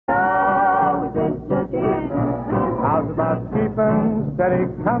been shook in. How's about keeping steady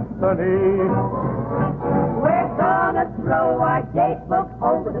company? We're gonna throw our date book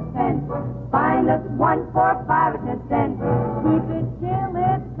over the fence. Find us 1, 4, 5, or 10 cents. Keep it till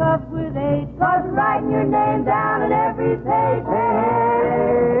it's covered with 8. 'Cause writing your name down on every page.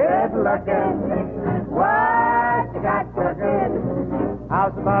 Hey, good looking. What you got cooking?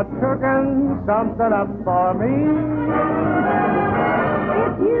 How's about cooking something up for me?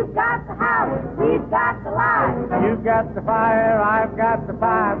 If you've got the house, we've got the lot. You've got the fire, I've got the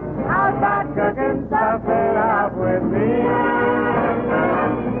pot. How about Cooking something up with me?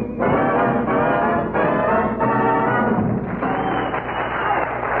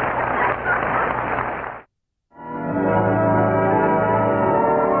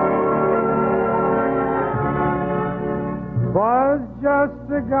 Was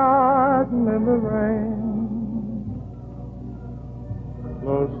just a garden in the rain,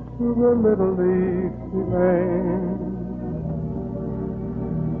 close to a little leafy lane,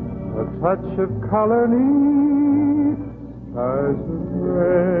 a touch of color neath skies of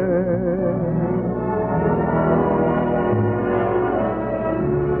gray.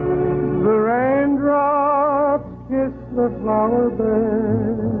 The raindrops kiss the flower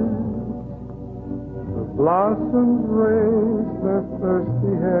bed, the blossoms raise their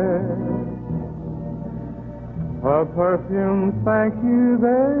thirsty heads. A perfume, thank you,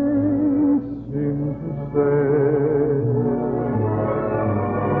 they seem to say.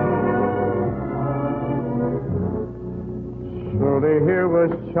 Surely here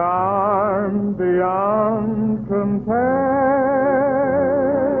was charm beyond compare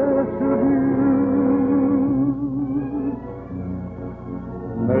to view.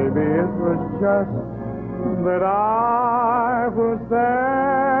 Maybe it was just that I was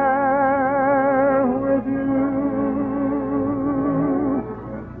there with you.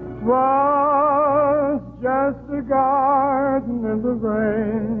 'Twas just a garden in the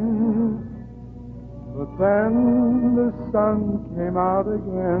rain, but then the sun came out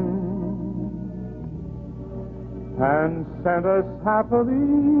again and sent us happily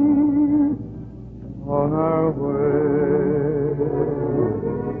on our way.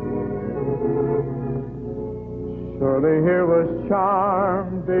 Surely here was charm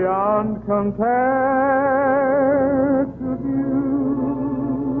beyond compare to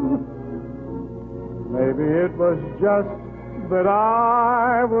view. Maybe it was just that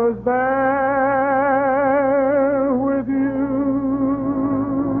I was there with you.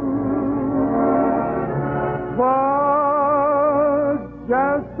 'Twas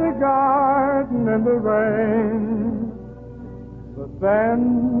just a garden in the rain, but then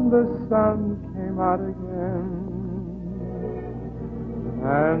the sun came out again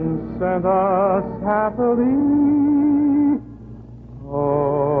and sent us happily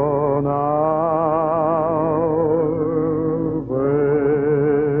on our way.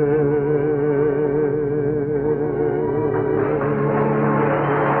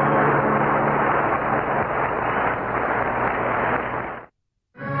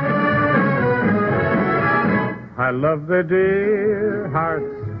 I love the dear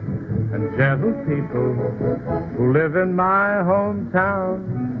hearts and gentle people who live in my hometown,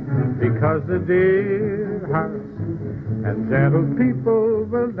 because the dear hearts and gentle people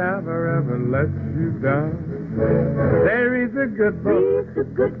will never ever let you down. They read the good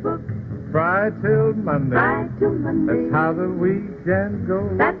book, Friday till Monday. That's how the weekend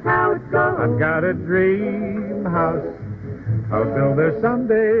goes. That's how it goes. I've got a dream house I'll build there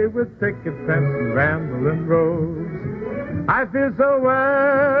someday with picket fence and rambling roads. I feel so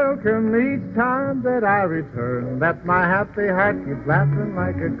welcome each time that I return, that my happy heart keeps laughing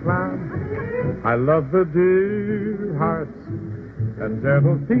like a clown. I love the dear hearts and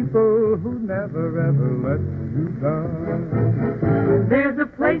gentle people who never ever let you down. There's a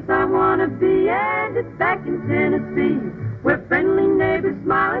place I want to be, and it's back in Tennessee, where friendly neighbors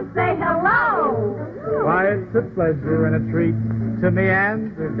smile and say hello. Why, it's a pleasure and a treat to me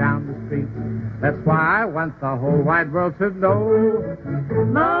and down the street. That's why I want the whole wide world to know.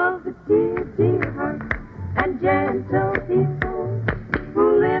 Love the dear, dear hearts and gentle people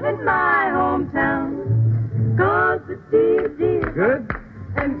who live in my hometown. 'Cause the dear, dear Good.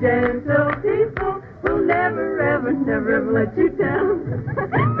 and gentle people who never, ever, never, ever let you down.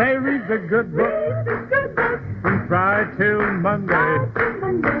 They read the good book from Friday till Monday.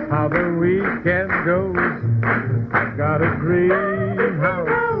 How the weekend goes. I've got a dream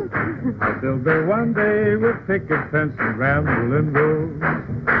house I'll build there one day with picket fence and rambling roads.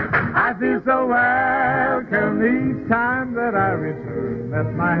 I feel so welcome each time that I return,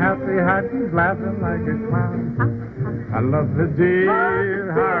 that my happy heart is laughing like a clown. I love the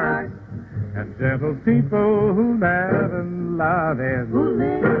dear hearts and gentle people who live and love in, Who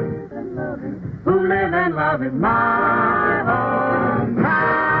live and love in, who live and love in my hometown.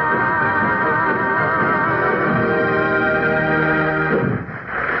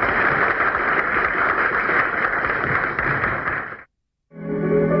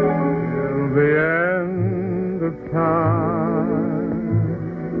 Till the end of time,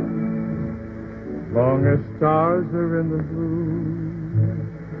 long as stars are in the blue,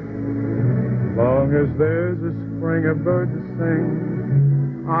 long as there's a spring, a bird to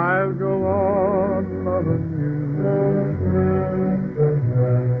sing, I'll go on loving you.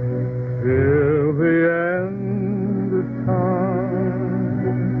 Till the end of time,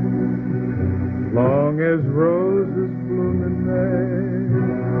 long as roses bloom in May,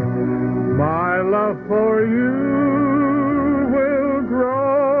 my love for you will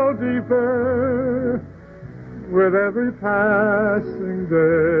grow deeper with every passing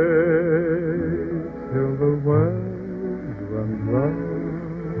day, till the world runs dry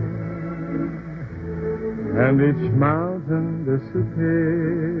and each mountain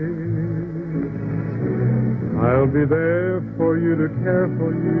disappears. I'll be there for you, to care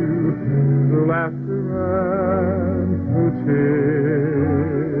for you, through laughter and through tears.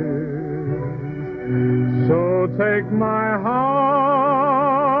 So take my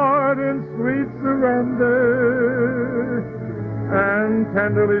heart in sweet surrender and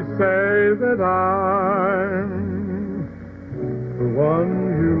tenderly say that I'm the one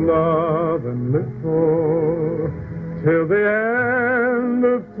you love and live for till the end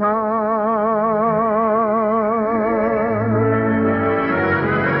of time.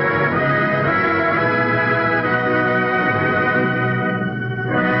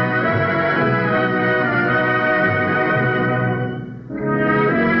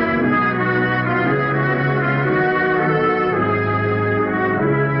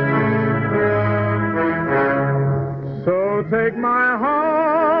 Take my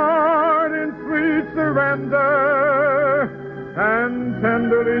heart in sweet surrender and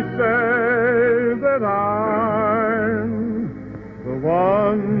tenderly say that I'm the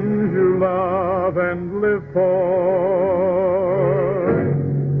one you love and live for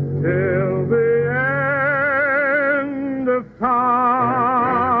till the end of time.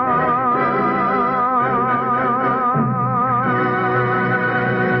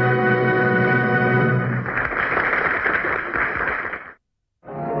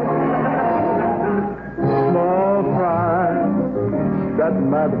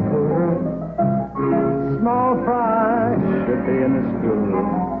 By the pool, small fry should be in the school.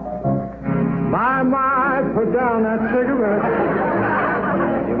 My, put down that cigarette.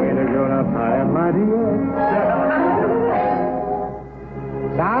 You ain't a grown-up high and mighty yet.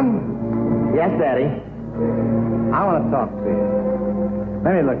 Son? Yes, Daddy? I want to talk to you.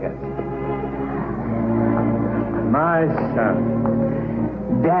 Let me look at you. My son.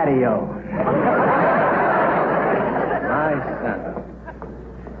 Daddy-o. My son.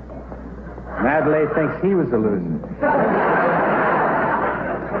 Madley thinks he was a loser.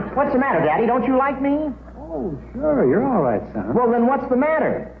 What's the matter, Daddy? Don't you like me? Oh, sure. You're all right, son. Well, then what's the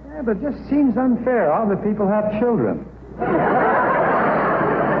matter? Yeah, but it just seems unfair. All the people have children.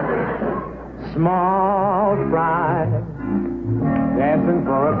 Small fry, Dancing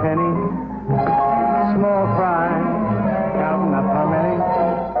for a penny. Small fry, counting up how many.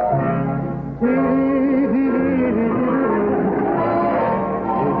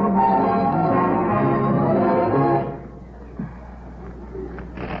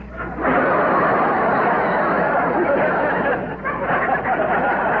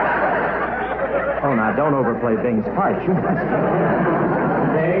 Don't overplay Bing's part. You must.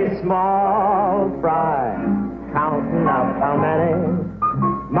 A small fry, counting up how many.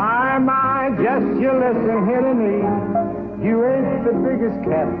 My, just you listen here to me. You ain't the biggest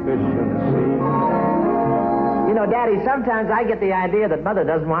catfish in the sea. You know, Daddy, sometimes I get the idea that Mother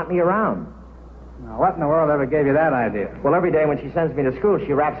doesn't want me around. Now, what in the world ever gave you that idea? Well, every day when she sends me to school,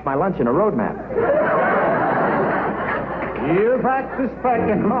 she wraps my lunch in a road map. You practice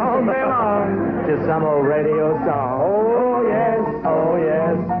pecking all day long to some old radio song. Oh, yes, oh,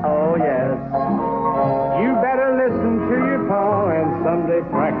 yes, oh, yes. You better listen to your pa and someday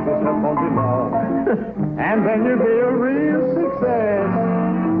practice up on the law. And then you'll be a real success.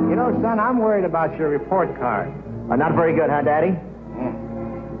 You know, son, I'm worried about your report card. Not very good, huh, Daddy?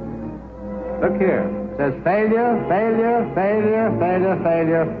 Look here. It says failure, failure, failure, failure,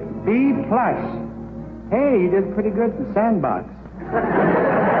 failure. B+. Hey, you did pretty good in the sandbox.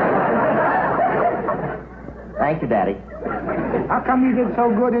 Thank you, Daddy. How come you did so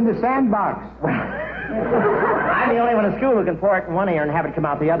good in the sandbox? I'm the only one in school who can pour it in one ear and have it come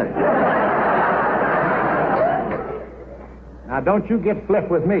out the other. Now, don't you get flip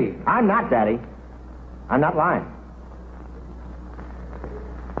with me. I'm not, Daddy. I'm not lying.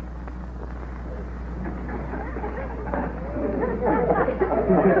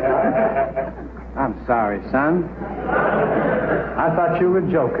 I'm sorry, son. I thought you were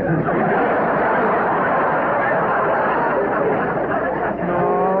joking.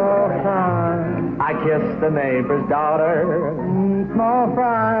 Small fry, I kissed the neighbor's daughter. small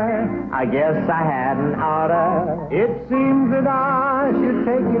fry. I guess I hadn't oughta. It seems that I should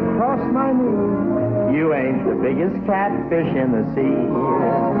take you across my knee. You ain't the biggest catfish in the sea.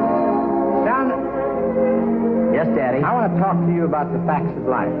 Son, Yes, Daddy. I want to talk to you about the facts of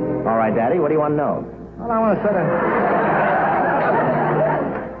life. All right, Daddy. What do you want to know? Well, I want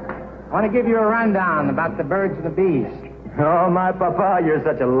to give you a rundown about the birds and the bees. Oh, my papa, you're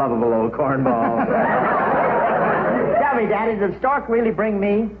such a lovable old cornball. Tell me, Daddy, did the stork really bring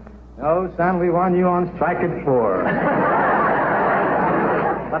me? No, son, we won you on strike at 4.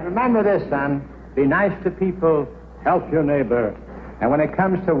 But remember this, son. Be nice to people, help your neighbor. And when it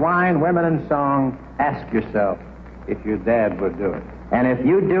comes to wine, women, and song, ask yourself if your dad would do it. And if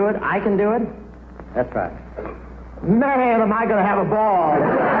you do it, I can do it? That's right. Man, am I going to have a ball.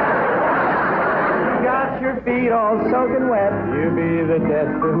 You got your feet all soaking wet. You be the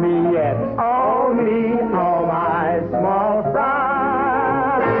death of me yet. Oh, me, oh, my small fry.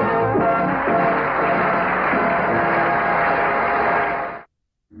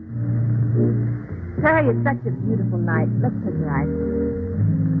 Terry, it's such a beautiful night. Let's take a ride.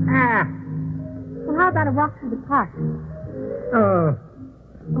 Well, how about a walk through the park? Oh,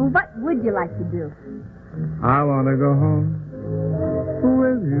 Well, what would you like to do? I want to go home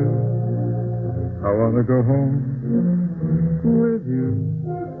with you. I want to go home with you.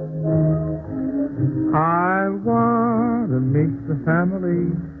 I want to meet the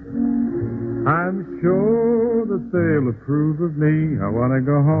family. I'm sure that they'll approve of me. I want to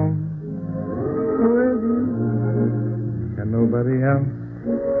go home with you. And nobody else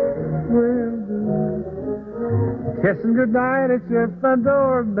will do. Kissing goodnight at your front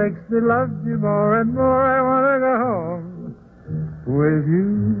door makes me love you more and more. I want to go home with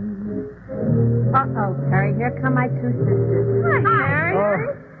you. Uh-oh, Terry, here come my two sisters. Hi, Terry. Oh,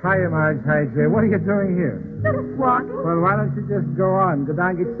 hiya, Marge. Hi, Jay. What are you doing here? Just walking. Well, why don't you just go on? Go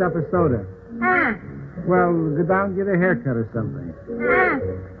down and get yourself a soda. Well, go down and get a haircut or something.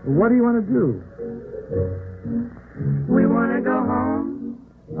 What do you want to do? We want to go home.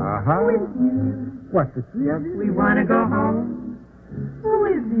 Uh-huh. What, the three of you? We want to go home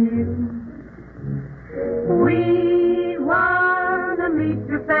with you. We want to meet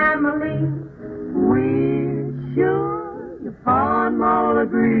your family. We're sure your pa and ma'll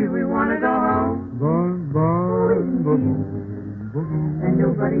agree. We want to go home. Boom, boom, boom, boom. And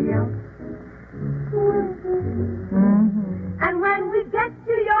nobody else. And when we get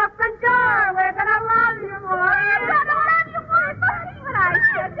to your front door, we're going to love you more. We're going to love you more. What I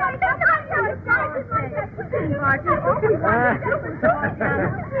said.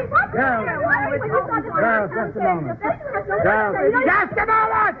 Girls, just a moment. Girls, just a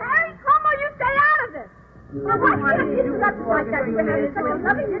moment! Harry, come on, you stay out of this. Well, what can you do something like that?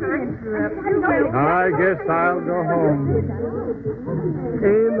 I guess I'll go home.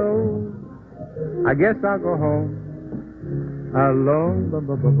 Hello. I guess I'll go home. Alone.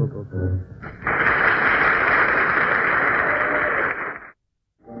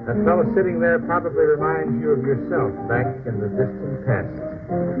 That fellow sitting there probably reminds you of yourself back in the distant past.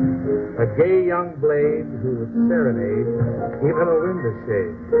 A gay young blade who would serenade even a window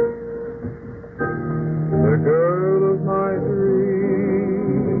shade. The girl of my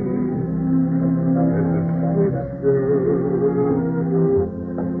dreams is the sweetest girl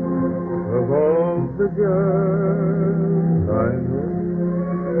of all the girls I know.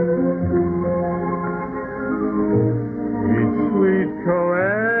 Each sweet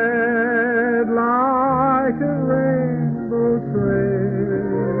co-ed like a rainbow thread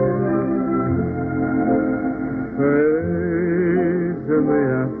fades in the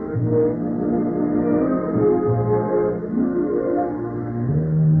afterglow.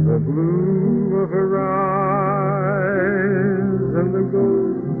 The blue of her eyes and the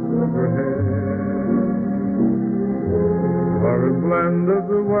gold of her hair are a blend of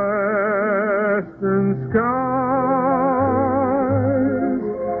the western skies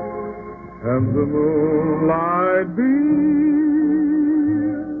and the moonlight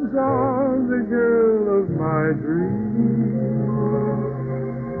beams on the girl of my dreams.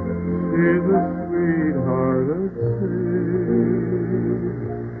 She's a sweetheart of sea.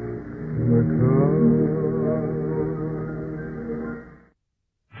 The